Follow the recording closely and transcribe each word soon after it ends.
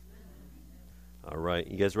right.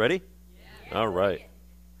 You guys ready? Yeah. All right.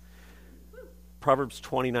 Proverbs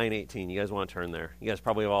 29:18. You guys want to turn there? You guys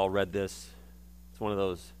probably have all read this. It's one of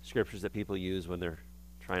those scriptures that people use when they're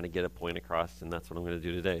trying to get a point across, and that's what I'm going to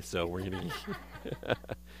do today. So we're going to.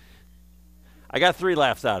 I got 3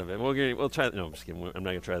 laughs out of it. We'll try. No, I'm just kidding. I'm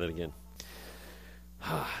not going to try that again.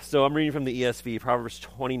 So I'm reading from the ESV. Proverbs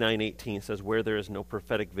 29:18 says, "Where there is no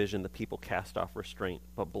prophetic vision, the people cast off restraint.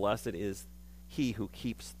 But blessed is he who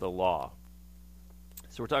keeps the law."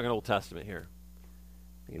 So we're talking Old Testament here.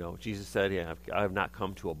 You know, Jesus said, "Yeah, I have not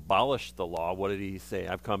come to abolish the law." What did he say?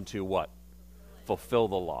 I've come to what? Fulfill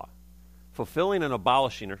the law. Fulfilling and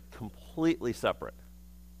abolishing are completely separate.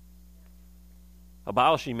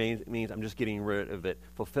 Abolishing means I'm just getting rid of it.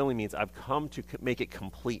 Fulfilling means I've come to make it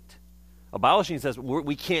complete. Abolishing says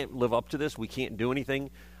we can't live up to this. We can't do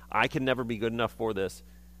anything. I can never be good enough for this.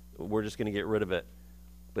 We're just going to get rid of it.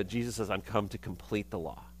 But Jesus says, I've come to complete the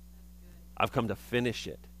law. I've come to finish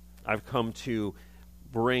it. I've come to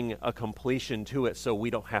bring a completion to it so we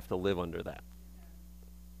don't have to live under that.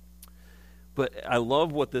 But I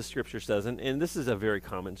love what this scripture says, and this is a very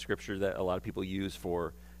common scripture that a lot of people use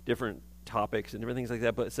for different topics and different things like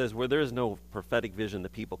that, but it says, where there is no prophetic vision, the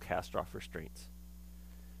people cast off restraints.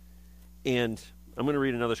 And I'm going to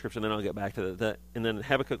read another scripture, and then I'll get back to that. And then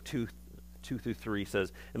Habakkuk 2-3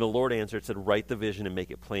 says, "And the Lord answered, said, write the vision and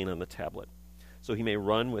make it plain on the tablet, so he may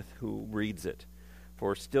run with who reads it.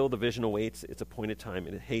 For still the vision awaits its appointed time,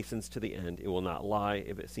 and it hastens to the end. It will not lie.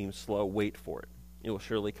 If it seems slow, wait for it. It will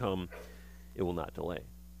surely come. It will not delay."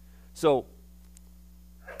 So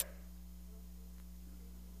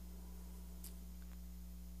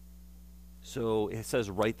it says,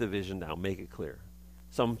 write the vision down, make it clear.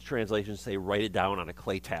 Some translations say, write it down on a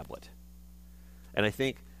clay tablet. And I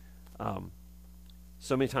think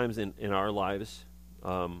so many times in our lives,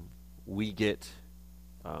 we get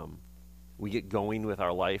going with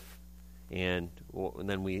our life, and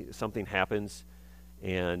then something happens,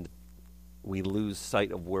 and we lose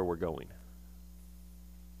sight of where we're going.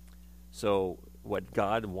 So what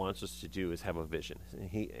God wants us to do is have a vision.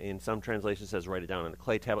 He, in some translations, says write it down on a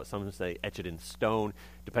clay tablet. Some say etch it in stone,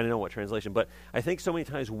 depending on what translation. But I think so many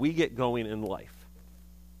times we get going in life.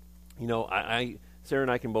 You know, Sarah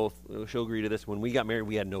and I can both, she'll agree to this. When we got married,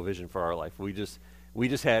 we had no vision for our life. We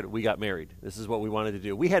got married. This is what we wanted to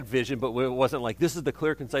do. We had vision, but it wasn't like, this is the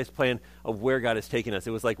clear, concise plan of where God is taking us.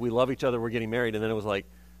 It was like, we love each other, we're getting married, and then it was like,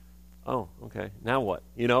 oh, okay, now what?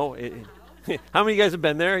 You know, how many of you guys have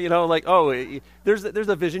been there? You know, like, there's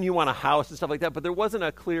a vision, you want a house and stuff like that, but there wasn't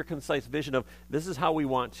a clear, concise vision of, this is how we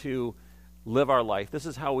want to live our life. This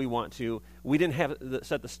is how we want to, we didn't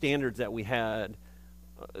set the standards that we had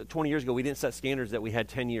 20 years ago. We didn't set standards that we had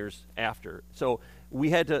 10 years after. So we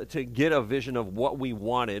had to get a vision of what we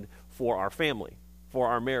wanted for our family, for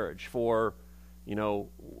our marriage, for, you know,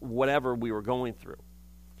 whatever we were going through.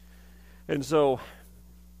 And so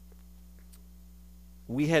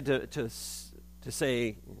we had to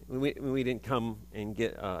say, we didn't come and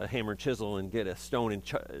get a hammer and chisel and get a stone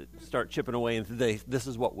and start chipping away and say, this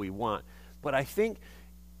is what we want. But I think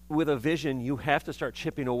with a vision, you have to start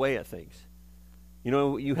chipping away at things. You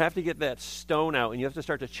know, you have to get that stone out, and you have to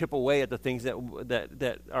start to chip away at the things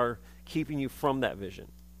that are keeping you from that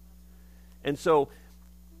vision. And so,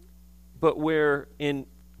 but where in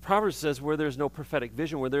Proverbs says, where there's no prophetic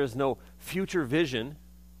vision, where there is no future vision,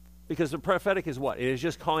 because the prophetic is what? It is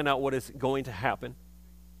just calling out what is going to happen.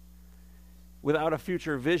 Without a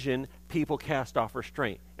future vision, people cast off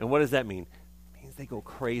restraint. And what does that mean? It means they go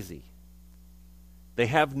crazy. They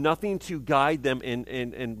have nothing to guide them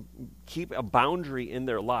and keep a boundary in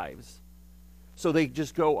their lives. So they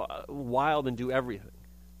just go wild and do everything.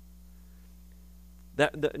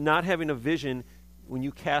 Not having a vision, when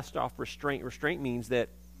you cast off restraint means that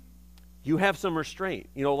you have some restraint.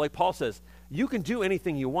 You know, like Paul says, you can do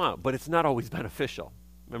anything you want, but it's not always beneficial.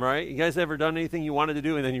 Am I right? You guys ever done anything you wanted to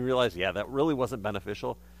do, and then you realize, yeah, that really wasn't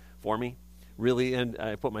beneficial for me, really, and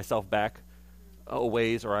I put myself back a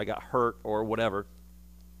ways, or I got hurt, or whatever.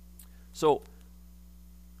 So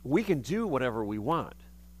we can do whatever we want,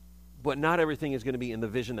 but not everything is going to be in the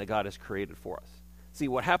vision that God has created for us. See,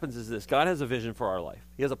 what happens is this. God has a vision for our life.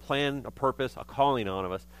 He has a plan, a purpose, a calling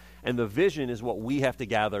on us, and the vision is what we have to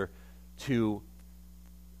gather to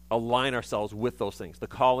align ourselves with those things. The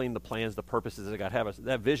calling, the plans, the purposes that God has.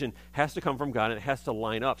 That vision has to come from God, and it has to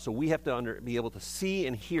line up. So we have to be able to see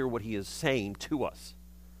and hear what he is saying to us.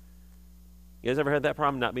 You guys ever had that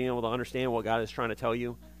problem, not being able to understand what God is trying to tell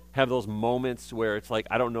you? Have those moments where it's like,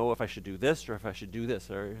 I don't know if I should do this, or if I should do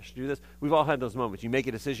this, or I should do this. We've all had those moments. You make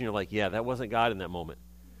a decision, you're like, yeah, that wasn't God in that moment.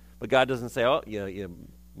 But God doesn't say, oh, you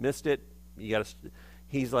missed it.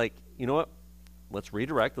 He's like, you know what? let's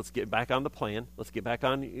redirect. Let's get back on the plan. Let's get back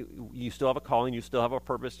on. You still have a calling. You still have a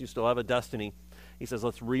purpose. You still have a destiny. He says,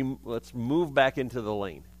 let's move back into the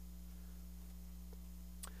lane.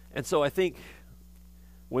 And so I think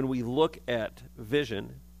when we look at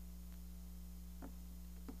vision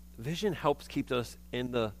helps keep us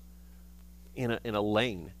in a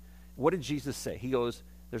lane. What did Jesus say? He goes,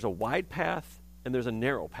 there's a wide path and there's a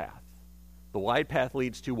narrow path. The wide path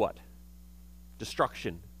leads to what?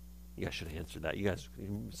 Destruction. You guys should have answered that. You guys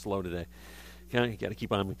are slow today. You got to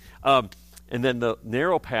keep on me. And then the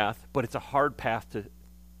narrow path, but it's a hard path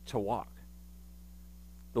to walk.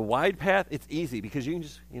 The wide path, it's easy because you can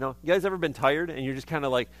just, you guys ever been tired and you're just kind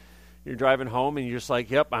of like, you're driving home and you're just like,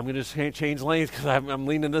 yep, I'm going to change lanes because I'm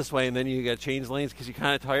leaning this way, and then you got to change lanes because you're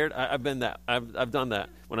kind of tired. I've been that. I've done that.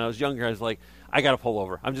 When I was younger, I was like, I got to pull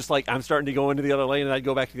over. I'm just like, I'm starting to go into the other lane, and I'd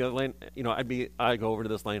go back to the other lane. I'd go over to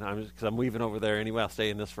this lane because I'm leaving over there anyway. I'll stay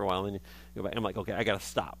in this for a while, and then you go back. I'm like, okay, I got to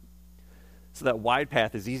stop. So that wide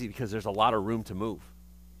path is easy because there's a lot of room to move,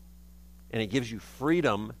 and it gives you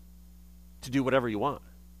freedom to do whatever you want.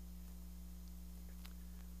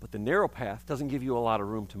 But the narrow path doesn't give you a lot of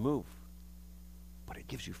room to move, but it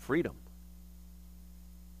gives you freedom.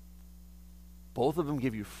 Both of them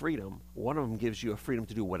give you freedom. One of them gives you a freedom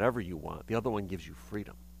to do whatever you want. The other one gives you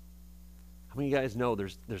freedom. How many of you guys know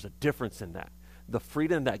there's a difference in that? The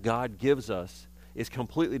freedom that God gives us is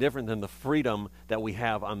completely different than the freedom that we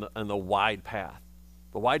have on the wide path.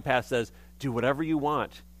 The wide path says, do whatever you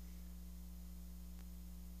want,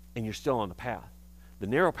 and you're still on the path. The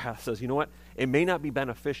narrow path says, you know what? It may not be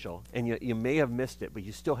beneficial, and you may have missed it, but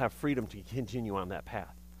you still have freedom to continue on that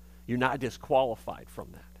path. You're not disqualified from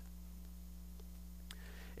that.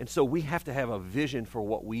 And so we have to have a vision for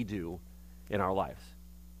what we do in our lives.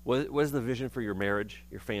 What is the vision for your marriage,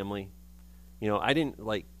 your family? We didn't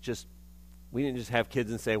just have kids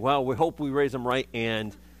and say, well, we hope we raise them right,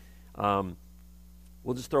 and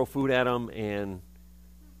we'll just throw food at them, and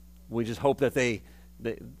we just hope that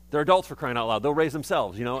they're adults, for crying out loud. They'll raise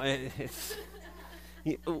themselves, you don't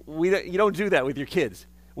do that with your kids.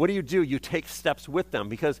 What do? You take steps with them,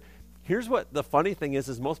 because here's what the funny thing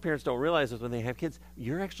is most parents don't realize is when they have kids,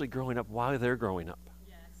 you're actually growing up while they're growing up.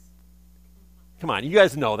 Yes. Come on, you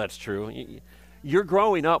guys know that's true. You're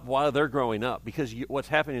growing up while they're growing up, because what's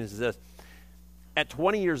happening is this. At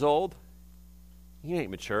 20 years old, you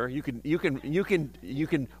ain't mature. You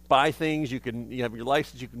can buy things. You have your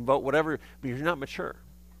license. You can vote, whatever. But you're not mature.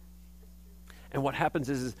 And what happens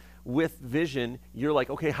is with vision, you're like,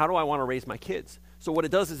 okay, how do I want to raise my kids? So what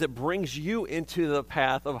it does is it brings you into the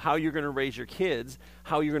path of how you're going to raise your kids,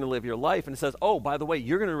 how you're going to live your life, and it says, oh, by the way,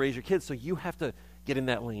 you're going to raise your kids, so you have to get in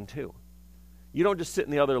that lane too. You don't just sit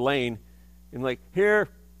in the other lane and like, here's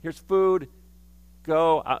food.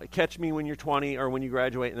 Go, catch me when you're 20 or when you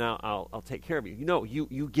graduate, and I'll take care of you.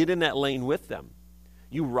 You get in that lane with them.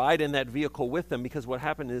 You ride in that vehicle with them, because what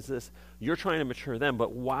happened is this: you're trying to mature them,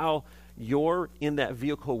 but while you're in that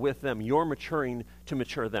vehicle with them, you're maturing to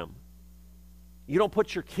mature them. You don't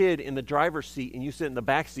put your kid in the driver's seat and you sit in the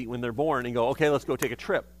back seat when they're born and go, okay, let's go take a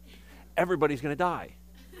trip. Everybody's going to die.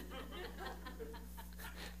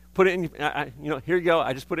 Put it in, here you go.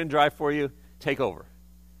 I just put it in drive for you. Take over.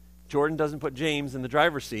 Jordan doesn't put James in the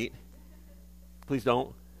driver's seat. Please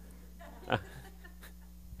don't.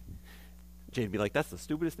 Jade'd be like, that's the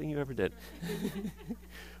stupidest thing you ever did.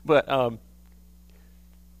 But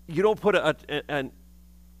you don't put a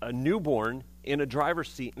newborn in a driver's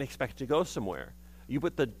seat and expect it to go somewhere. You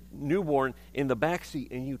put the newborn in the back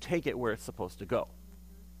seat and you take it where it's supposed to go.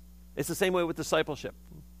 It's the same way with discipleship.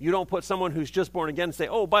 You don't put someone who's just born again and say,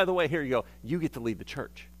 oh, by the way, here you go. You get to lead the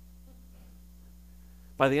church.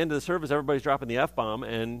 By the end of the service, everybody's dropping the F-bomb,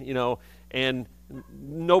 and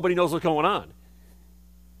nobody knows what's going on.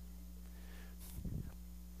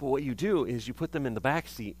 But what you do is you put them in the back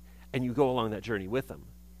seat and you go along that journey with them.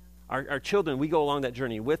 Our children, we go along that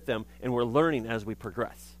journey with them, and we're learning as we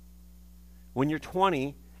progress. When you're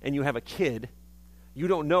 20 and you have a kid, you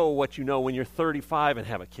don't know what you know when you're 35 and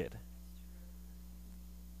have a kid.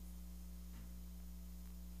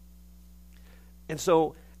 And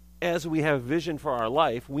so, as we have vision for our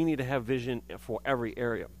life, we need to have vision for every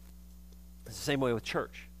area. It's the same way with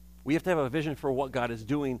church. We have to have a vision for what God is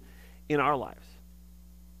doing in our lives.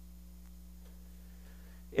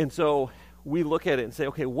 And so we look at it and say,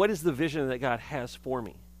 okay, what is the vision that God has for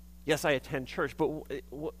me? Yes, I attend church, but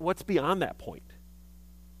what's beyond that point?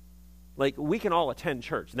 Like, we can all attend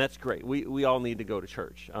church, and that's great. We all need to go to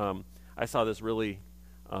church. I saw this really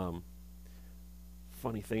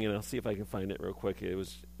funny thing, and I'll see if I can find it real quick. It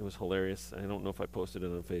was hilarious. I don't know if I posted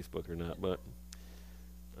it on Facebook or not, but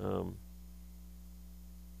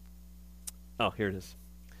Oh, here it is.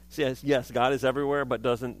 Says, yes, God is everywhere, but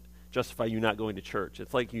doesn't justify you not going to church.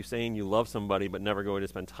 It's like you saying you love somebody, but never going to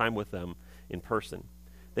spend time with them in person.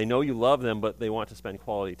 They know you love them, but they want to spend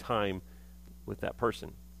quality time with that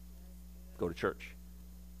person. Go to church.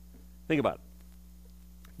 Think about it.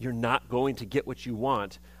 You're not going to get what you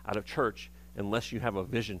want out of church unless you have a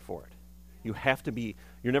vision for it. You have to be,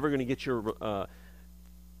 you're never going to get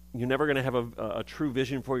you're never going to have a true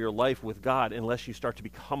vision for your life with God unless you start to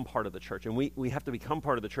become part of the church. And we have to become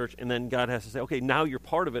part of the church, and then God has to say, okay, now you're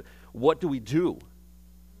part of it. What do we do?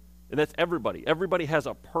 And that's everybody. Everybody has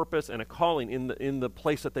a purpose and a calling in the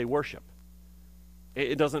place that they worship.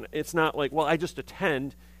 It's not like, well, I just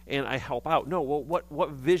attend and I help out. No, well, what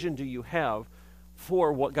vision do you have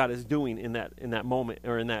for what God is doing in that moment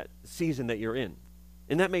or in that season that you're in?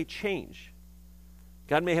 And that may change.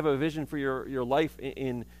 God may have a vision for your life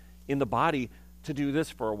in the body to do this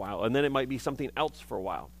for a while, and then it might be something else for a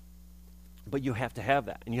while. But you have to have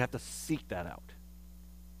that, and you have to seek that out.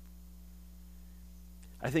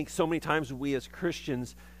 I think so many times we as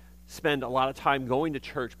Christians spend a lot of time going to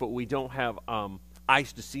church, but we don't have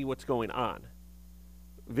eyes to see what's going on.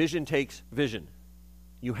 Vision takes vision.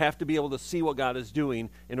 You have to be able to see what God is doing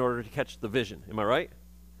in order to catch the vision. Am I right?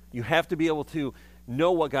 You have to be able to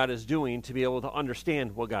know what God is doing to be able to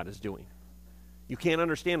understand what God is doing. You can't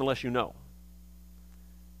understand unless you know.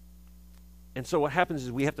 And so what happens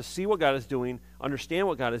is we have to see what God is doing, understand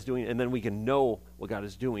what God is doing, and then we can know what God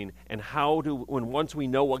is doing. And once we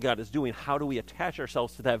know what God is doing, how do we attach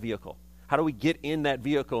ourselves to that vehicle? How do we get in that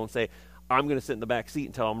vehicle and say, I'm going to sit in the back seat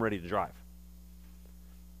until I'm ready to drive?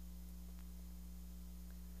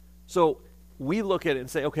 So we look at it and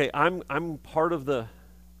say, okay, I'm part of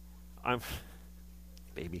I'm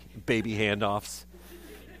baby handoffs.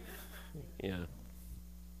 Yeah.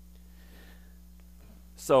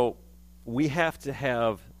 So we have to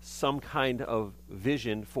have some kind of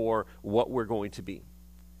vision for what we're going to be.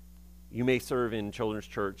 You may serve in children's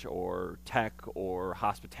church or tech or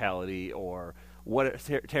hospitality or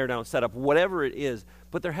tear down setup, whatever it is,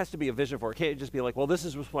 but there has to be a vision for it. It can't just be like, well, this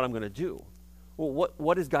is what I'm going to do. Well,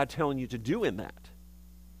 what is God telling you to do in that?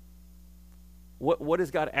 What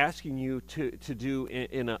is God asking you to do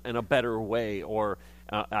in a better way or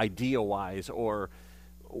idea-wise? Or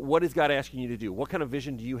what is God asking you to do? What kind of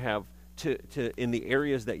vision do you have to in the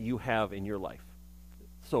areas that you have in your life?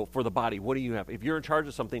 So for the body, what do you have? If you're in charge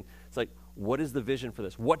of something, it's like, what is the vision for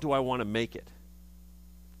this? What do I want to make it?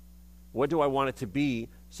 What do I want it to be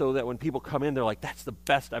so that when people come in, they're like, that's the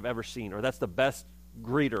best I've ever seen, or that's the best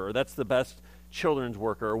greeter, or that's the best children's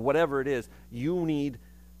worker, or whatever it is. You need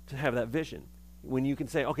to have that vision. When you can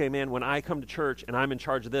say, okay, man, when I come to church and I'm in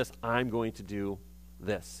charge of this, I'm going to do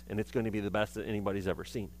this, and it's going to be the best that anybody's ever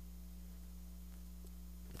seen.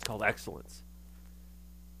 It's called excellence.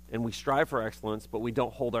 And we strive for excellence, but we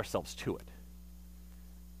don't hold ourselves to it.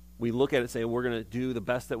 We look at it and say, we're going to do the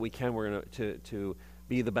best that we can, we're going to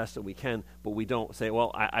be the best that we can, but we don't say,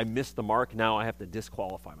 well, I missed the mark, now I have to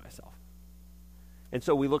disqualify myself. And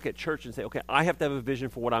so we look at church and say, okay, I have to have a vision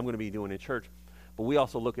for what I'm going to be doing in church, but we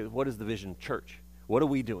also look at what is the vision of church? What are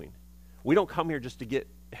we doing? We don't come here just to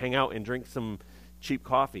hang out and drink some cheap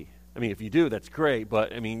coffee. I mean, if you do, that's great,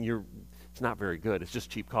 but I mean, it's not very good. It's just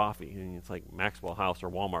cheap coffee. I mean, it's like Maxwell House or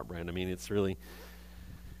Walmart brand. I mean, it's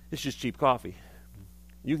just cheap coffee.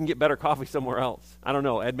 You can get better coffee somewhere else. I don't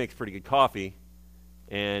know. Ed makes pretty good coffee,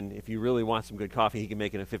 and if you really want some good coffee, he can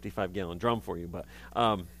make it in a 55-gallon drum for you.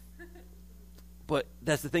 But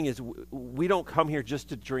that's the thing is, we don't come here just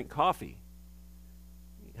to drink coffee.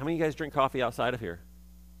 How many of you guys drink coffee outside of here?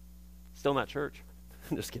 Still not church.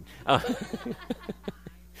 I'm just kidding.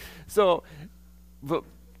 So, but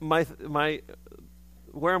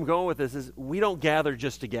where I'm going with this is we don't gather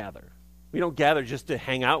just to gather. We don't gather just to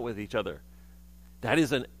hang out with each other. That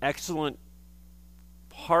is an excellent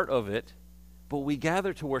part of it, but we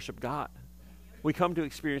gather to worship God. We come to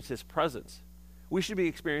experience His presence. We should be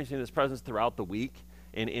experiencing His presence throughout the week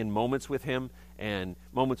and in moments with Him and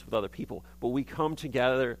moments with other people. But we come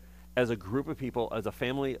together as a group of people, as a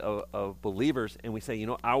family of believers, and we say,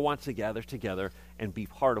 I want to gather together and be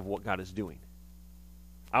part of what God is doing.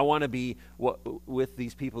 I want to be with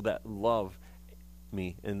these people that love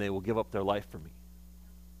me and they will give up their life for me.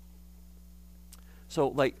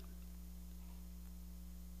 So,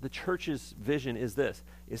 the church's vision is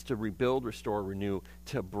to rebuild, restore, renew,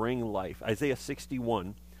 to bring life. Isaiah 61,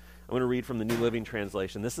 I'm going to read from the New Living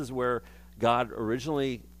Translation. This is where God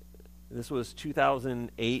originally, this was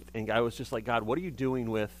 2008, and God was just like, God, what are you doing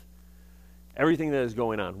with everything that is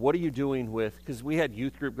going on? What are you doing with, because we had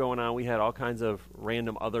youth group going on, we had all kinds of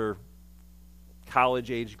random other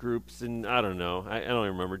college age groups, and I don't know. I don't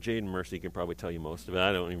even remember. Jade and Mercy can probably tell you most of it.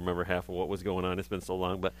 I don't even remember half of what was going on. It's been so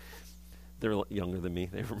long, but they're younger than me.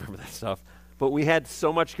 They remember that stuff. But we had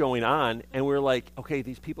so much going on, and we were like, okay,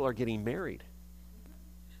 these people are getting married.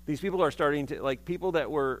 These people are starting to, like, people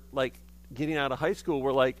that were, like, getting out of high school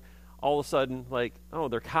were, like, all of a sudden, like, oh,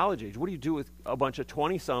 they're college age. What do you do with a bunch of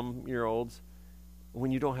 20-some-year-olds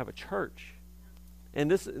when you don't have a church? And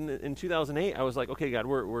this, in 2008, I was like, okay, God,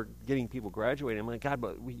 we're getting people graduating. I'm like, God,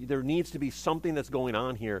 but there needs to be something that's going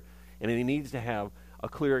on here, and it needs to have a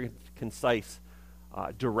clear, concise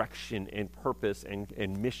direction and purpose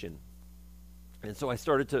and mission. And so I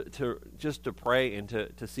started to pray and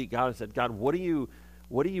to seek God and said, God, what do you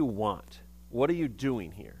want? What are you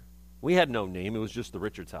doing here? We had no name. It was just the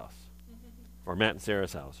Richards house or Matt and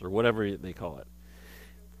Sarah's house or whatever they call it.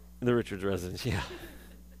 The Richards residence, yeah.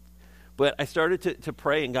 But I started to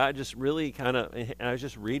pray, and God just really and I was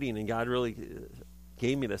just reading, and God really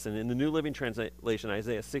gave me this. And in the New Living Translation,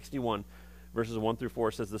 Isaiah 61, verses 1 through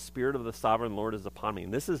 4 says, the Spirit of the Sovereign Lord is upon me.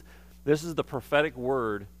 And this is the prophetic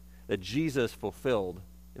word that Jesus fulfilled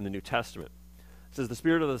in the New Testament. It says, the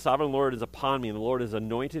Spirit of the Sovereign Lord is upon me, and the Lord has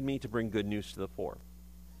anointed me to bring good news to the poor.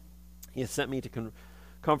 He has sent me to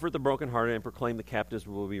comfort the brokenhearted and proclaim the captives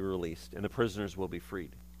will be released, and the prisoners will be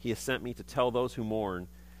freed. He has sent me to tell those who mourn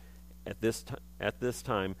at this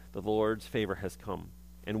time that the Lord's favor has come,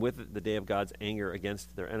 and with it the day of God's anger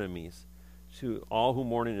against their enemies. To all who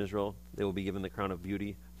mourn in Israel, they will be given the crown of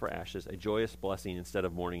beauty for ashes, a joyous blessing instead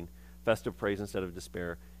of mourning, festive praise instead of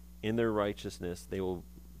despair. In their righteousness they will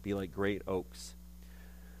be like great oaks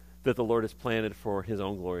that the Lord has planted for his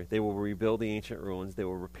own glory. They will rebuild the ancient ruins. They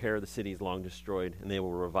will repair the cities long destroyed, and they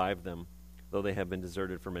will revive them, though they have been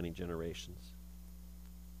deserted for many generations.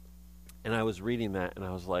 And I was reading that, and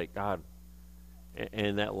I was like, God,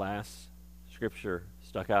 and that last scripture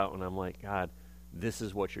stuck out, and I'm like, God, this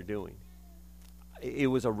is what you're doing. It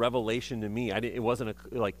was a revelation to me. It wasn't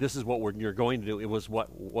like, this is what you're going to do. It was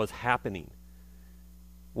what was happening.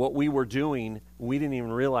 What we were doing, we didn't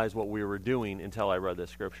even realize what we were doing until I read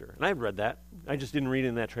this scripture. And I've read that. I just didn't read it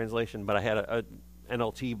in that translation, but I had a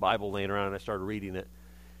NLT Bible laying around, and I started reading it.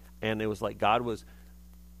 And it was like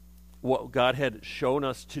what God had shown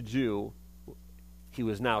us to do, he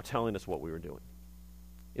was now telling us what we were doing.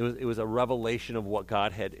 It was a revelation of what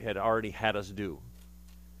God had already had us do.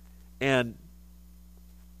 And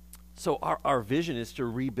so our vision is to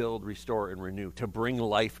rebuild, restore, and renew, to bring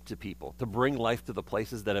life to people, to bring life to the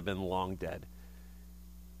places that have been long dead.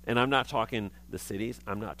 And I'm not talking the cities.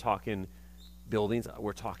 I'm not talking buildings.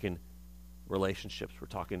 We're talking relationships. We're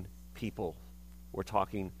talking people. We're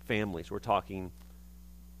talking families. We're talking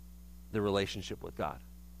the relationship with God.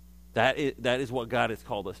 That is what God has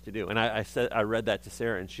called us to do. And I read that to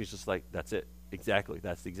Sarah, and she's just like, that's it. Exactly.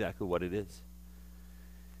 That's exactly what it is.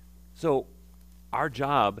 So our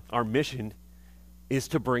job, our mission, is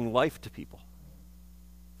to bring life to people.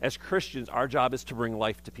 As Christians, our job is to bring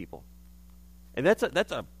life to people. And that's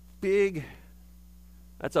a big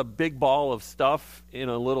ball of stuff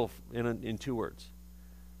in 2 words.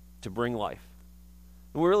 To bring life.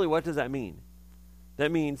 And really, what does that mean?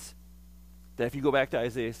 That means that if you go back to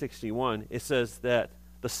Isaiah 61, it says that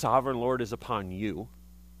the sovereign Lord is upon you.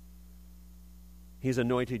 He's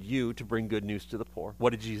anointed you to bring good news to the poor. What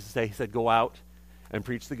did Jesus say? He said, go out and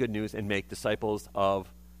preach the good news and make disciples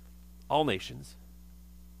of all nations.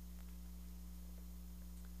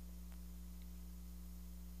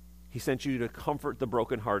 He sent you to comfort the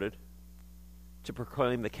brokenhearted, to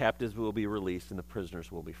proclaim the captives will be released and the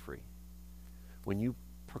prisoners will be free. When you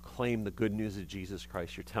proclaim the good news of Jesus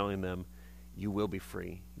Christ, you're telling them you will be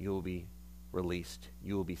free, you will be released,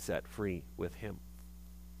 you will be set free with him.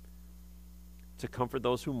 To comfort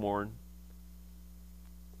those who mourn,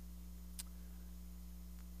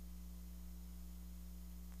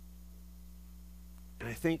 and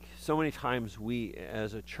I think so many times we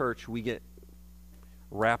as a church, we get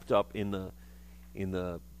wrapped up in the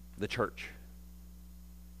church.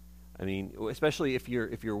 I mean, especially if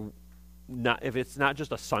it's not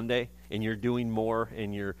just a Sunday and you're doing more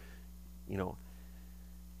and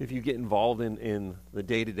if you get involved in the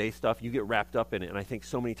day-to-day stuff, you get wrapped up in it. And I think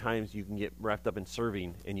so many times you can get wrapped up in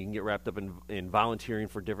serving, and you can get wrapped up in volunteering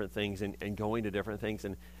for different things and going to different things.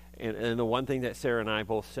 And the one thing that Sarah and I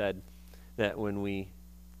both said, that when we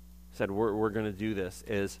said we're going to do this,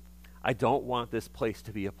 is I don't want this place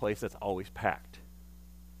to be a place that's always packed.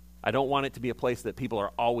 I don't want it to be a place that people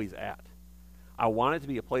are always at. I want it to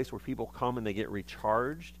be a place where people come and they get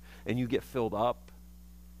recharged, and you get filled up,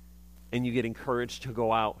 and you get encouraged to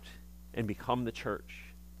go out and become the church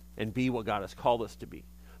and be what God has called us to be.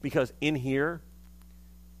 Because in here,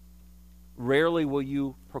 Rarely will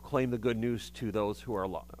you proclaim the good news to those who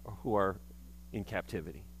are in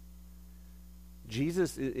captivity.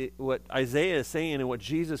 Jesus, what Isaiah is saying and what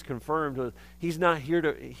Jesus confirmed was he's not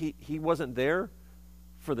here he wasn't there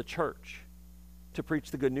for the church to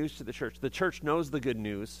preach the good news to the church. The church knows the good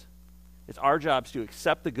news. It's our job to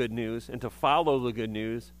accept the good news and to follow the good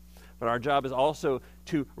news, but our job is also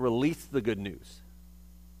to release the good news.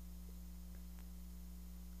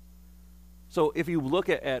 So if you look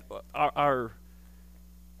at our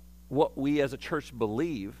what we as a church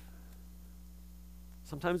believe,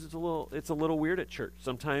 sometimes it's a little weird at church.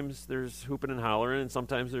 Sometimes there's hooping and hollering, and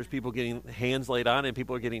sometimes there's people getting hands laid on and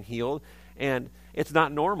people are getting healed, and it's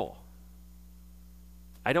not normal.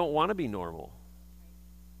 I don't want to be normal.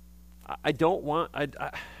 I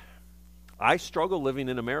struggle living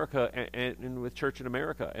in America and with church in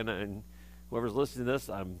America, and whoever's listening to this,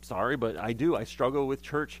 I'm sorry, but I do. I struggle with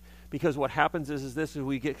church because what happens is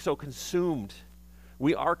we get so consumed.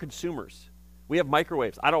 We are consumers. We have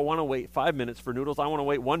microwaves. I don't want to wait 5 minutes for noodles. I want to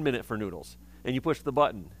wait 1 minute for noodles. And you push the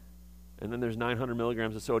button, and then there's 900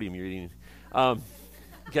 milligrams of sodium you're eating.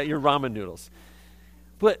 Get your ramen noodles.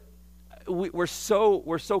 But we're so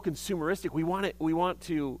consumeristic. We want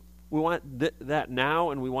that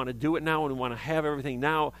now, and we want to do it now, and we want to have everything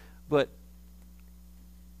now. But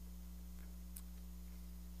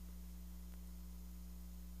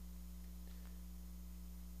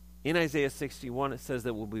in Isaiah 61, it says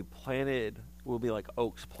that we'll be like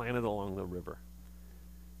oaks planted along the river.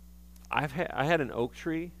 I had an oak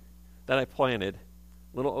tree that I planted,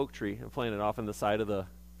 little oak tree, and planted off the side of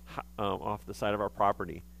our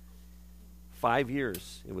property. 5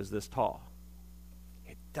 years, it was this tall.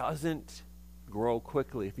 It doesn't grow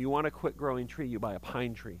quickly. If you want a quick growing tree, you buy a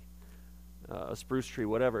pine tree, a spruce tree,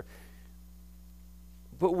 whatever.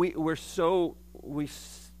 But we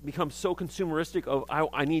become so consumeristic of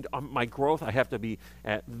I need my growth. I have to be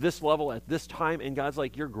at this level at this time, and God's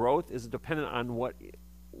like, your growth is dependent on what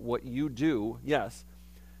you do. Yes,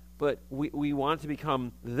 but we want to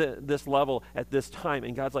become this level at this time,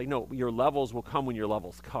 and God's like, no, your levels will come when your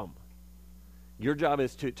levels come. Your job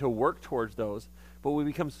is to work towards those, but we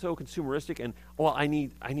become so consumeristic, and I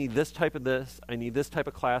need this type of this, I need this type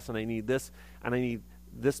of class, and I need this, and I need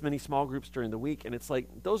this many small groups during the week, and it's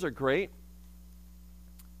like, those are great.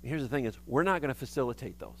 Here's the thing is, we're not going to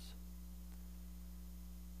facilitate those.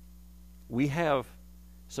 We have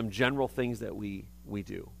some general things that we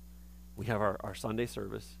do. We have our Sunday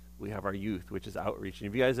service. We have our youth, which is outreach. And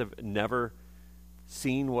if you guys have never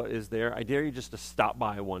seen what is there, I dare you just to stop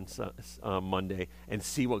by one Monday and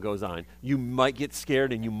see what goes on. You might get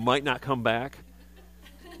scared and you might not come back.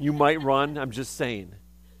 You might run, I'm just saying.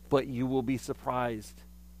 But you will be surprised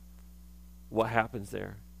what happens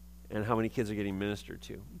there and how many kids are getting ministered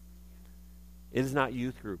to. It is not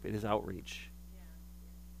youth group, it is outreach.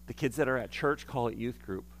 The kids that are at church call it youth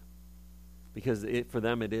group because for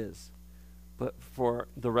them it is. But for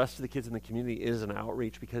the rest of the kids in the community, it is an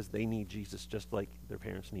outreach because they need Jesus just like their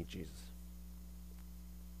parents need Jesus.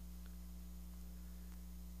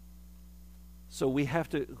 So we have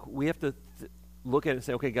to look at it and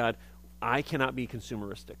say, okay, God, I cannot be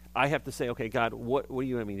consumeristic. I have to say, okay, God, what do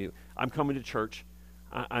you want me to do? I'm coming to church.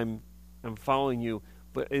 I'm following you,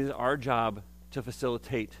 but it is our job to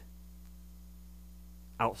facilitate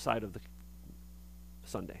outside of the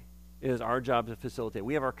Sunday. It is our job to facilitate.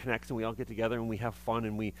 We have our connects and we all get together and we have fun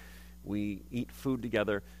and we eat food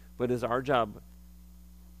together, but it is our job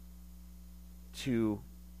to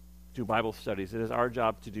do Bible studies. It is our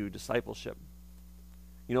job to do discipleship.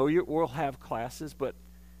 You know, we'll have classes, but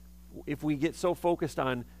if we get so focused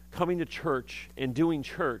on coming to church and doing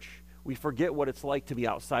church, we forget what it's like to be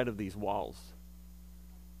outside of these walls.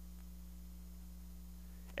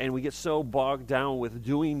 And we get so bogged down with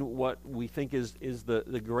doing what we think is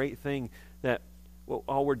the great thing that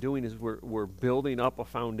all we're doing is we're building up a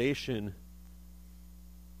foundation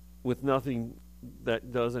with nothing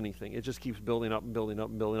that does anything. It just keeps building up and building up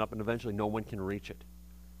and building up, and eventually no one can reach it.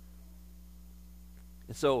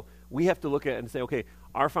 And so we have to look at it and say, okay,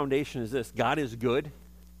 our foundation is this. God is good.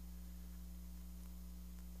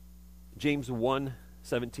 James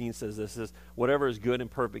 1:17 says this, says, whatever is good and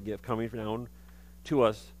perfect gift coming down to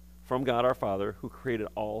us from God our Father, who created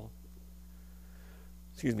all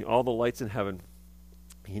the lights in heaven.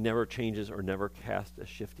 He never changes or never casts a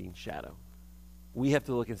shifting shadow. We have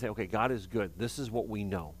to look and say, okay, God is good. This is what we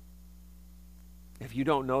know. If you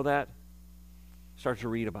don't know that, start to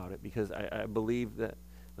read about it, because I believe that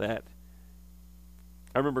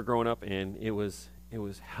I remember growing up and it was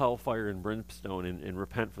hellfire and brimstone and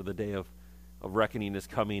repent, for the day of reckoning is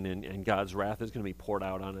coming and God's wrath is going to be poured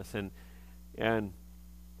out on us. And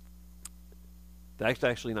That's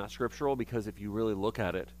actually not scriptural, because if you really look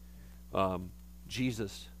at it,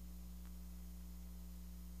 Jesus,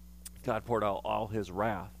 God poured out all his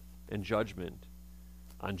wrath and judgment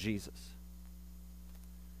on Jesus.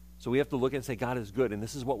 So we have to look and say God is good, and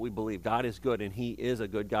this is what we believe. God is good, and he is a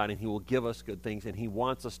good God, and he will give us good things, and he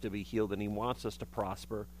wants us to be healed, and he wants us to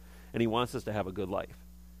prosper, and he wants us to have a good life.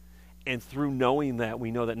 And through knowing that,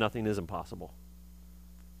 we know that nothing is impossible.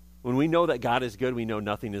 When we know that God is good, we know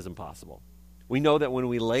nothing is impossible. We know that when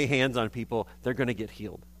we lay hands on people, they're going to get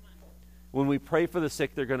healed. When we pray for the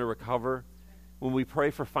sick, they're going to recover. When we pray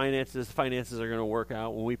for finances are going to work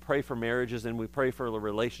out. When we pray for marriages and we pray for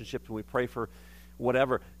relationships and we pray for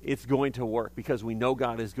whatever, it's going to work because we know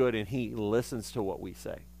God is good and he listens to what we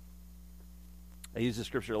say. I used the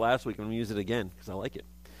scripture last week. I'm going to use it again because I like it.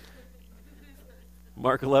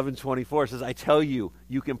 Mark 11:24 says, I tell you,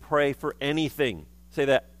 you can pray for anything. Say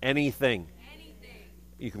that, anything. Anything.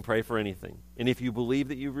 You can pray for anything. And if you believe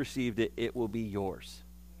that you've received it, it will be yours.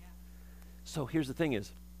 Yeah. So here's the thing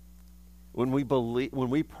is, when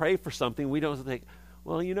we pray for something, we don't think,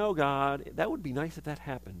 well, you know, God, that would be nice if that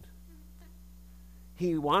happened.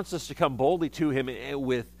 He wants us to come boldly to him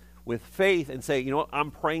with faith and say, you know what,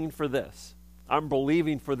 I'm praying for this. I'm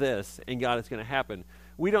believing for this, and God, it's going to happen.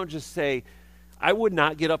 We don't just say, I would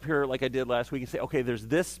not get up here like I did last week and say, okay, there's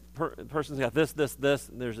this person's got this,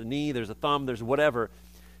 there's a knee, there's a thumb, there's whatever,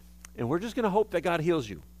 and we're just going to hope that God heals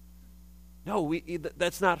you. No,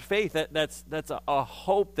 that's not faith. That's a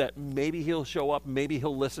hope that maybe he'll show up, maybe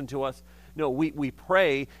he'll listen to us. No, we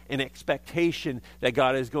pray in expectation that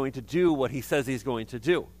God is going to do what he says he's going to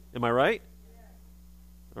do. Am I right?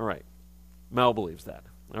 Yeah. All right. Mel believes that.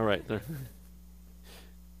 All right.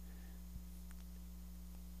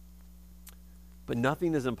 But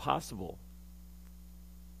nothing is impossible.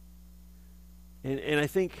 And I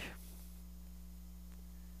think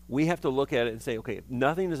we have to look at it and say, okay, if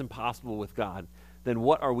nothing is impossible with God, then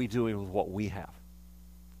what are we doing with what we have?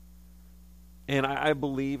 And I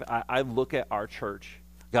believe, I look at our church.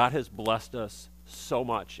 God has blessed us so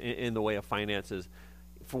much in the way of finances.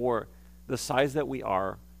 For the size that we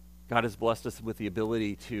are, God has blessed us with the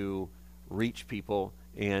ability to reach people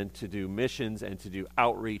and to do missions and to do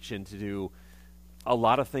outreach and to do a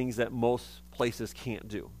lot of things that most places can't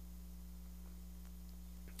do.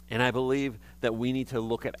 And I believe that we need to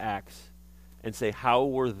look at Acts and say, how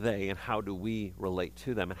were they and how do we relate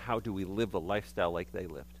to them and how do we live the lifestyle like they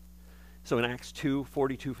lived? So in Acts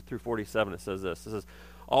 2:42 through 47, it says this. It says,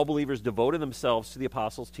 all believers devoted themselves to the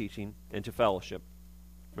apostles' teaching and to fellowship.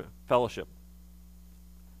 Fellowship.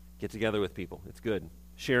 Get together with people. It's good.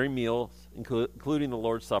 Sharing meals, including the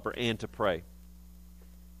Lord's Supper, and to pray.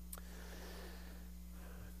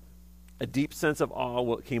 A deep sense of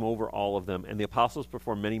awe came over all of them, and the apostles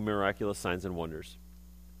performed many miraculous signs and wonders.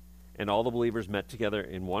 And all the believers met together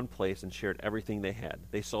in one place and shared everything they had.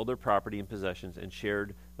 They sold their property and possessions and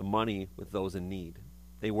shared the money with those in need.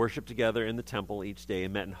 They worshiped together in the temple each day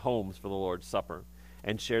and met in homes for the Lord's Supper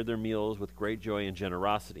and shared their meals with great joy and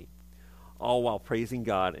generosity, all while praising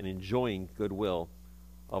God and enjoying goodwill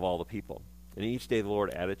of all the people. And each day the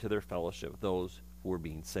Lord added to their fellowship those who were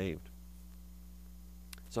being saved.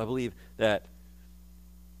 So I believe that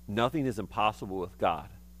nothing is impossible with God.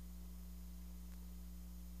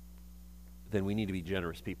 Then we need to be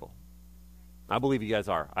generous people. I believe you guys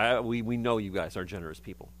are. We know you guys are generous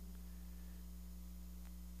people.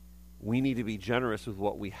 We need to be generous with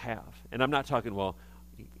what we have. And I'm not talking the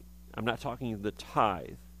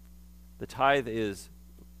tithe. The tithe is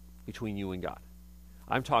between you and God.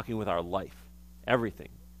 I'm talking with our life, everything.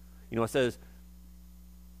 You know, it says,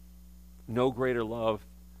 no greater love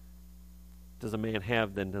does a man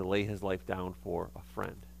have than to lay his life down for a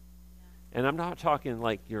friend. And I'm not talking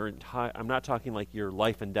like I'm not talking like your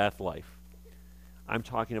life and death life. I'm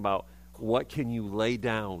talking about what can you lay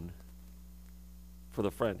down for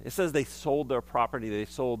the friend. It says they sold their property, they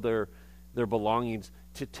sold their belongings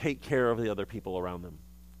to take care of the other people around them.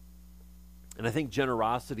 And I think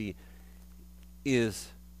generosity is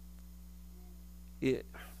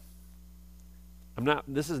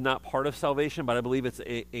this is not part of salvation, but I believe it's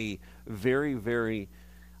a very, very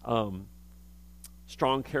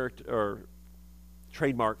strong character or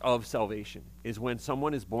trademark of salvation is when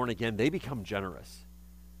someone is born again, they become generous.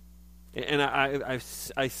 And I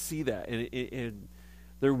see that. And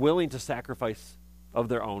they're willing to sacrifice of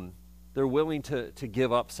their own. They're willing to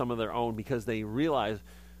give up some of their own because they realize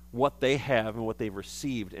what they have and what they've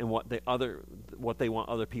received and what they want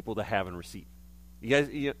other people to have and receive. You guys,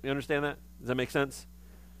 you understand that? Does that make sense?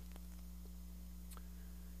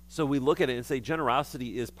 So we look at it and say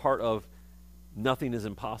generosity is part of nothing is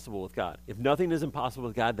impossible with God. If nothing is impossible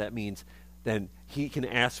with God, that means then he can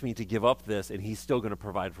ask me to give up this, and he's still going to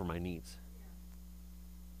provide for my needs.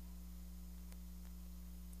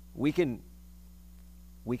 We can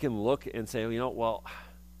look and say, well,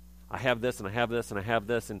 I have this, and I have this, and I have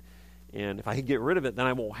this, and if I can get rid of it, then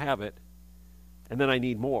I won't have it, and then I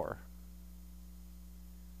need more.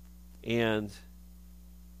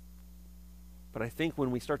 But I think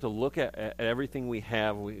when we start to look at everything we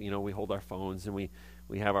have, we hold our phones, and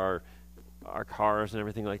we have our cars and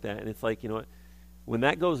everything like that, and it's like, when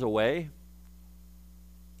that goes away,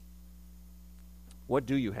 what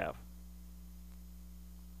do you have?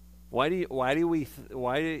 Why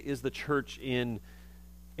is the church in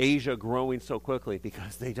Asia growing so quickly?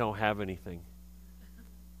 Because they don't have anything.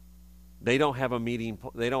 They don't have a meeting.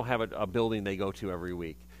 They don't have a building they go to every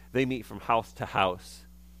week. They meet from house to house.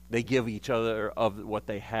 They give each other of what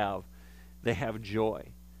they have. They have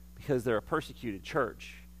joy because they're a persecuted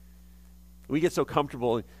church. We get so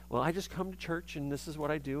comfortable. Well, I just come to church and this is what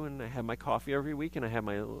I do, and I have my coffee every week, and I have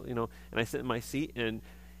my, and I sit in my seat, and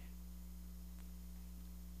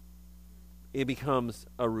it becomes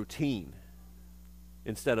a routine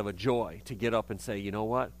instead of a joy to get up and say, you know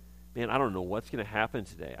what, man, I don't know what's going to happen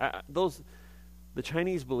today. The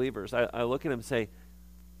Chinese believers, I look at them and say,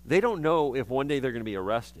 they don't know if one day they're going to be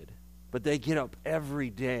arrested, but they get up every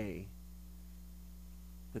day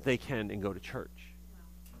that they can and go to church.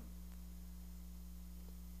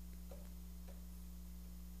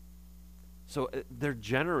 So they're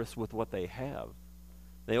generous with what they have.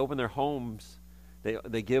 They open their homes.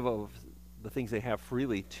 They give of the things they have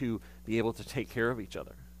freely to be able to take care of each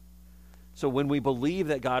other. So when we believe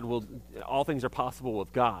that all things are possible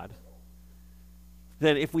with God,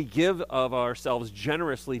 then if we give of ourselves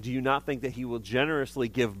generously, do you not think that he will generously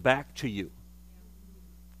give back to you?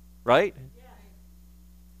 Right? It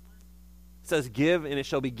says, give and it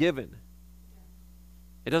shall be given.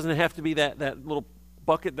 It doesn't have to be that little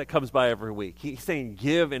bucket that comes by every week. He's saying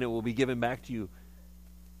give and it will be given back to you.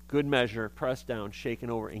 Good measure, pressed down, shaken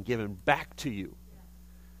over, and given back to you.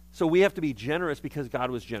 So we have to be generous because God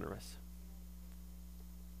was generous.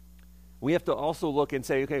 We have to also look and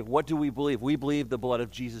say, okay, what do we believe? We believe the blood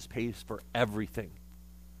of Jesus pays for everything.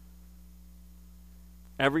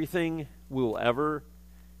 Everything we will ever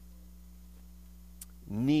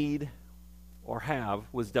need or have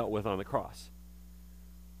was dealt with on the cross.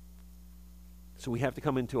 So we have to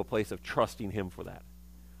come into a place of trusting him for that.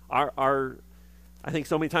 I think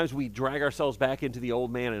so many times we drag ourselves back into the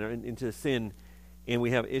old man and into sin, and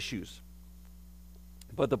we have issues.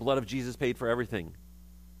 But the blood of Jesus paid for everything.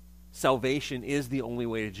 Salvation is the only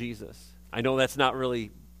way to Jesus. I know that's not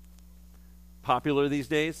really popular these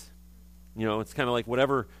days. It's kind of like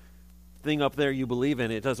whatever thing up there you believe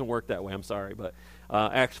in, it doesn't work that way. I'm sorry. But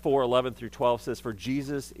Acts 4:11 through 12 says, for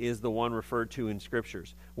Jesus is the one referred to in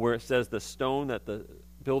Scriptures, where it says the stone that the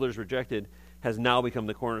builders rejected has now become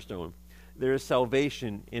the cornerstone. There is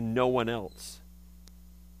salvation in no one else.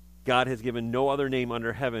 God has given no other name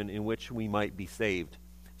under heaven in which we might be saved.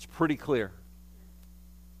 It's pretty clear.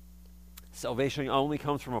 Salvation only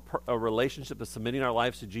comes from a relationship of submitting our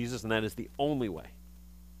lives to Jesus, and that is the only way.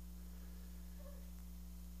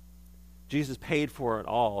 Jesus paid for it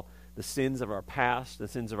all. The sins of our past, the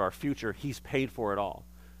sins of our future, he's paid for it all.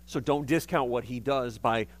 So don't discount what he does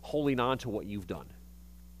by holding on to what you've done.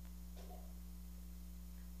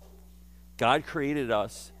 God created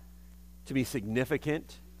us to be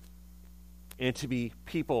significant and to be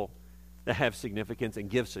people that have significance and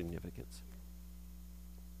give significance.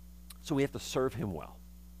 So we have to serve him well.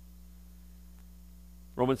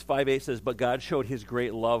 Romans 5:8 says, but God showed his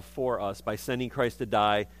great love for us by sending Christ to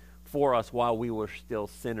die for us while we were still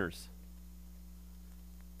sinners.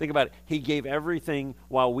 Think about it. He gave everything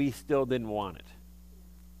while we still didn't want it.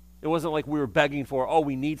 It wasn't like we were begging for,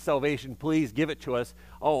 we need salvation, please give it to us.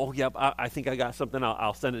 Yep, I think I got something,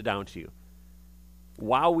 I'll send it down to you.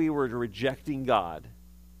 While we were rejecting God,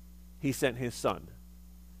 he sent his son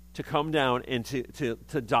to come down and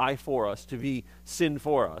to die for us, to be sin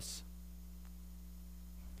for us.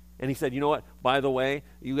 And he said, you know what? By the way,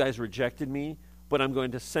 you guys rejected me, but I'm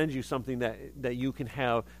going to send you something that you can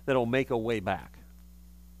have that will make a way back.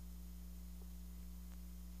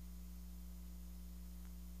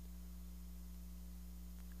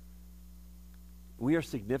 We are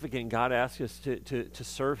significant. God asks us to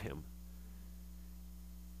serve him,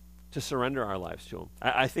 to surrender our lives to him.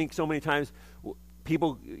 I think so many times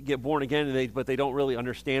people get born again, but they don't really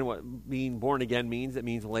understand what being born again means. It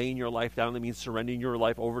means laying your life down. It means surrendering your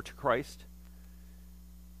life over to Christ.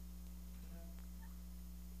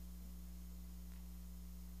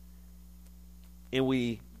 And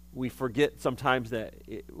we forget sometimes that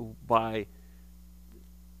by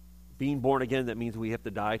being born again, that means we have to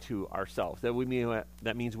die to ourselves.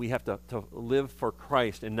 That means we have to live for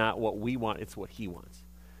Christ and not what we want, it's what he wants.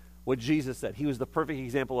 What Jesus said, he was the perfect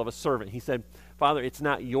example of a servant. He said, Father, it's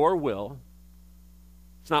not your will.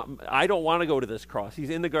 I don't want to go to this cross. He's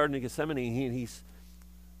in the Garden of Gethsemane,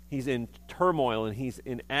 he's in turmoil and he's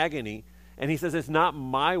in agony. And he says, it's not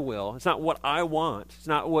my will. It's not what I want. It's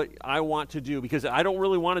not what I want to do because I don't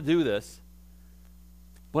really want to do this.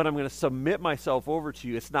 But I'm going to submit myself over to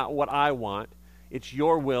you. It's not what I want. It's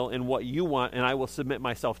your will and what you want, and I will submit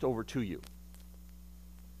myself over to you.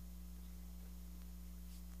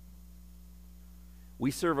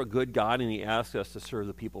 We serve a good God, and he asks us to serve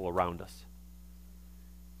the people around us.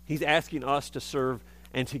 He's asking us to serve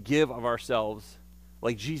and to give of ourselves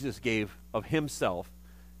like Jesus gave of himself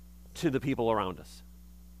to the people around us.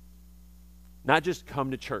 Not just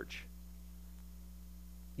come to church.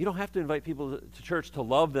 You don't have to invite people to church to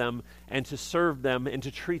love them and to serve them and to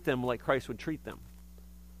treat them like Christ would treat them.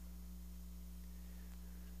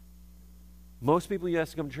 Most people you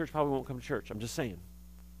ask to come to church probably won't come to church. I'm just saying.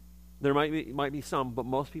 There might be some, but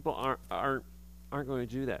most people aren't going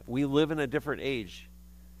to do that. We live in a different age.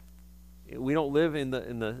 We don't live in the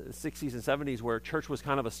 60s and 70s where church was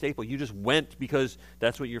kind of a staple. You just went because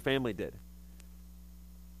that's what your family did.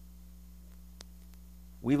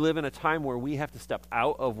 We live in a time where we have to step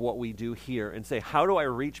out of what we do here and say, how do I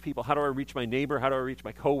reach people? How do I reach my neighbor? How do I reach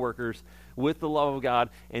my coworkers with the love of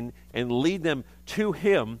God and lead them to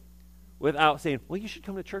him without saying, well, you should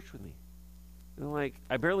come to church with me. And like,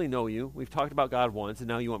 I barely know you. We've talked about God once, and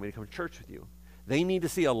now you want me to come to church with you. They need to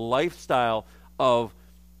see a lifestyle of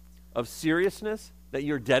seriousness, that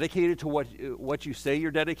you're dedicated to what you say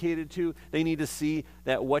you're dedicated to. They need to see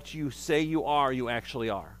that what you say you are, you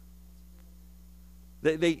actually are.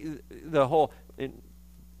 The whole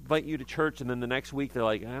invite you to church, and then the next week they're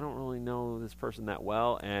like, I don't really know this person that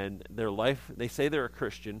well, and their life, they say they're a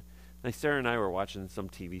Christian. Like Sarah and I were watching some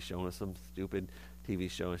TV show, some stupid TV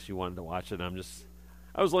show, and she wanted to watch it, and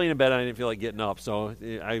I was laying in bed, and I didn't feel like getting up, so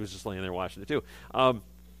I was just laying there watching it too.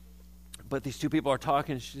 But these two people are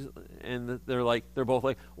talking, and they're both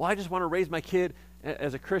like, well, I just want to raise my kid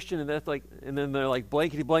as a Christian, and that's like, and then they're like,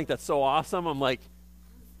 blankety blank, that's so awesome. I'm like,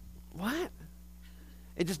 what?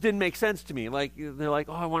 It just didn't make sense to me. Like, they're like,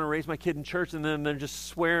 oh, I want to raise my kid in church, and then they're just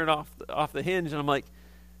swearing off the hinge, and I'm like,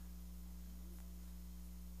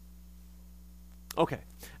 okay.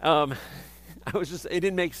 It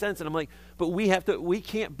didn't make sense, and I'm like, but we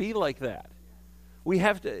can't be like that.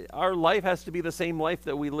 Our life has to be the same life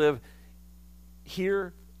that we live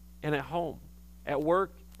here and at home, at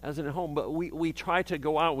work as in at home. But we try to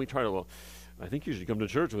go out, well, I think you should come to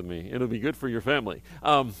church with me. It'll be good for your family.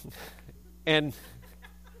 And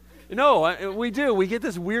no, we do. We get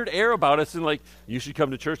this weird air about us, and like, you should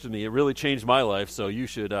come to church with me. It really changed my life, so you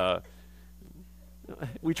should.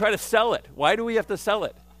 We try to sell it. Why do we have to sell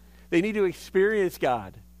it? They need to experience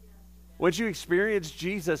God. Once you experience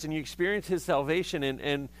Jesus and you experience his salvation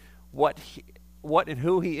and what and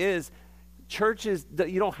who he is, churches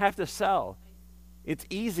that you don't have to sell. It's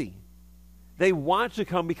easy. They want to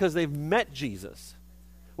come because they've met Jesus.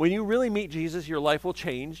 When you really meet Jesus, your life will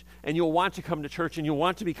change, and you'll want to come to church, and you'll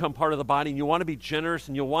want to become part of the body, and you'll want to be generous,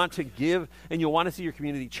 and you'll want to give, and you'll want to see your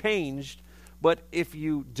community changed. But if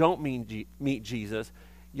you don't meet Jesus,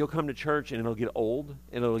 you'll come to church, and it'll get old,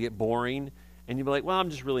 and it'll get boring, and you'll be like, well, I'm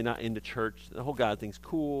just really not into church. The whole God thing's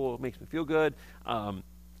cool. It makes me feel good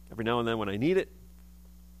every now and then when I need it.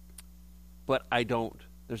 But I don't.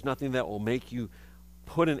 There's nothing that will make you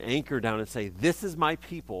put an anchor down and say, this is my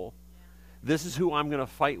people. This is who I'm going to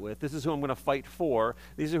fight with. This is who I'm going to fight for.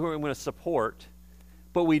 These are who I'm going to support.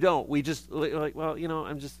 But we don't. We just like, well,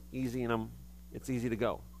 I'm just easy, and it's easy to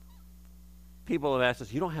go. People have asked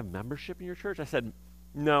us, you don't have membership in your church? I said,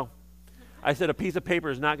 no. I said, a piece of paper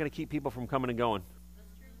is not going to keep people from coming and going.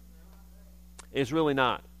 It's really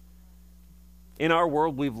not. In our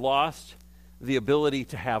world, we've lost the ability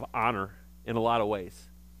to have honor in a lot of ways.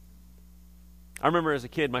 I remember as a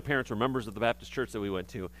kid, my parents were members of the Baptist church that we went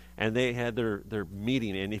to, and they had their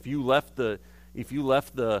meeting. And if you left the,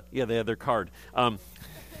 they had their card.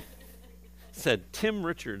 Said Tim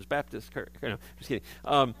Richards Baptist card. No, just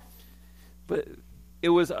kidding. But it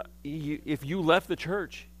was if you left the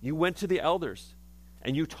church, you went to the elders,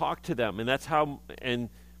 and you talked to them, and that's how. And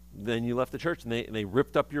then you left the church, and they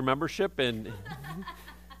ripped up your membership. And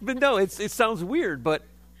but no, it sounds weird, but.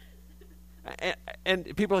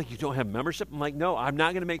 And people are like, you don't have membership? I'm like, no, I'm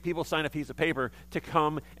not going to make people sign a piece of paper to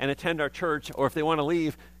come and attend our church, or if they want to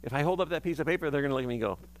leave, if I hold up that piece of paper, they're going to look at me and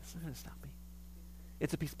go, that's not going to stop me.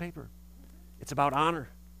 It's a piece of paper. It's about honor.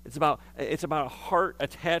 It's about heart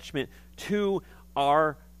attachment to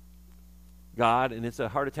our God, and it's a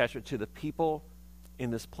heart attachment to the people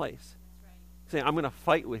in this place. Saying, I'm going to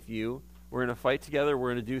fight with you. We're going to fight together.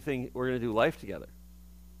 We're going to do things. We're going to do life together.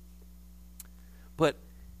 But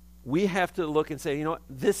we have to look and say, you know what?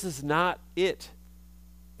 This is not it.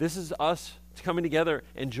 This is us coming together,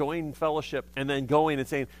 enjoying fellowship, and then going and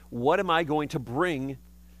saying, what am I going to bring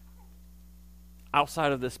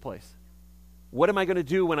outside of this place? What am I going to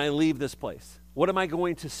do when I leave this place? What am I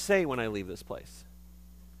going to say when I leave this place?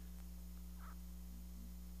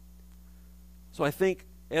 So I think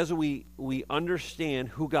as we understand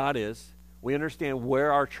who God is, we understand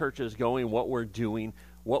where our church is going, what we're doing,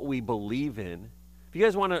 what we believe in. If you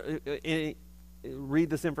guys want to read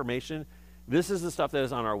this information, this is the stuff that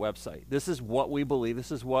is on our website. This is what we believe.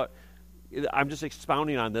 This is what, I'm just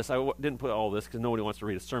expounding on this. I didn't put all this because nobody wants to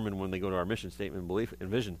read a sermon when they go to our mission statement, belief, and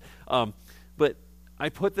vision. But I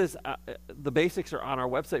put this, the basics are on our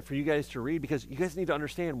website for you guys to read because you guys need to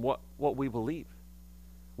understand what we believe,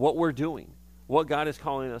 what we're doing, what God is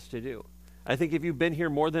calling us to do. I think if you've been here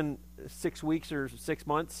more than 6 weeks or 6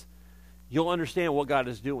 months, you'll understand what God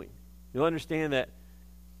is doing. You'll understand that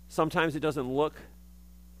sometimes it doesn't look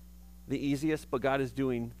the easiest, but God is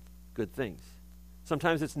doing good things.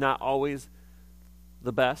 Sometimes it's not always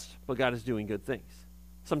the best, but God is doing good things.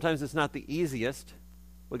 Sometimes it's not the easiest,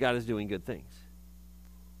 but God is doing good things.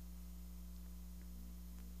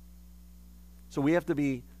 So we have to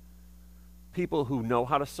be people who know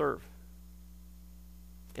how to serve.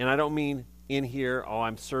 And I don't mean in here,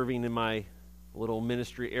 I'm serving in my little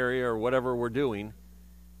ministry area or whatever we're doing.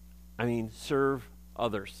 I mean, serve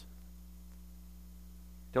others.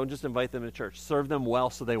 Don't just invite them to church. Serve them well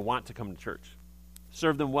so they want to come to church.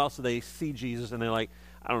 Serve them well so they see Jesus and they're like,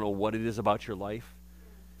 I don't know what it is about your life.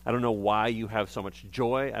 I don't know why you have so much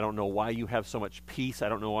joy. I don't know why you have so much peace. I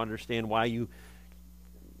don't understand why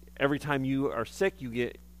every time you are sick, you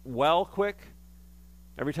get well quick.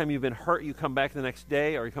 Every time you've been hurt, you come back the next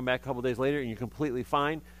day or you come back a couple days later and you're completely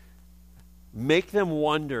fine. Make them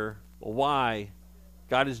wonder why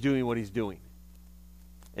God is doing what he's doing.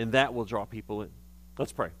 And that will draw people in.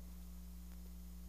 Let's pray.